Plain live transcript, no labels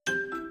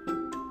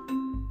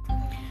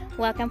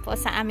Welcome po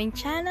sa aming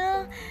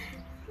channel,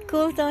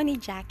 Cool Tony,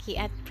 Jackie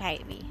at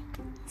Privy.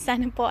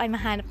 Sana po ay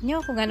mahanap nyo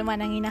kung ano man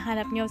ang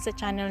hinahanap nyo sa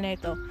channel na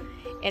ito.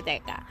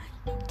 Teka,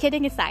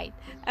 kidding aside,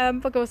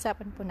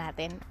 pag-uusapan po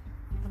natin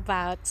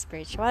about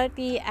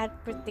spirituality at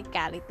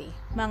practicality.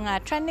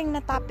 Mga trending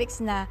na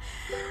topics na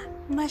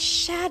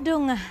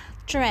masyadong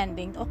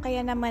trending o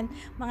kaya naman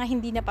mga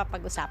hindi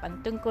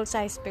napapag-usapan tungkol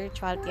sa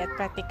spirituality at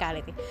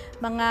practicality.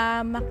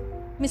 Mga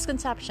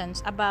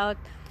misconceptions about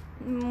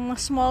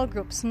small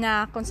groups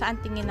na kung saan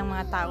tingin ng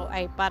mga tao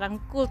ay parang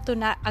kulto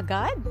na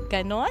agad,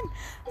 ganon.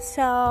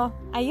 So,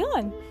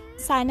 ayun.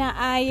 Sana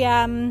ay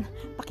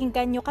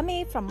pakinggan nyo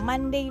kami from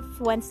Monday,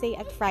 Wednesday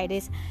at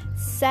Fridays,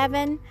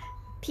 7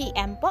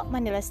 p.m. po,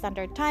 Manila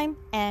Standard Time.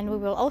 And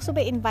we will also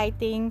be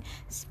inviting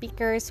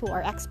speakers who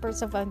are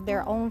experts of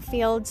their own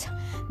fields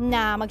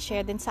na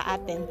mag-share din sa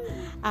atin.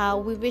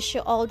 We wish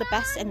you all the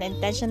best and the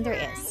intention there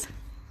is.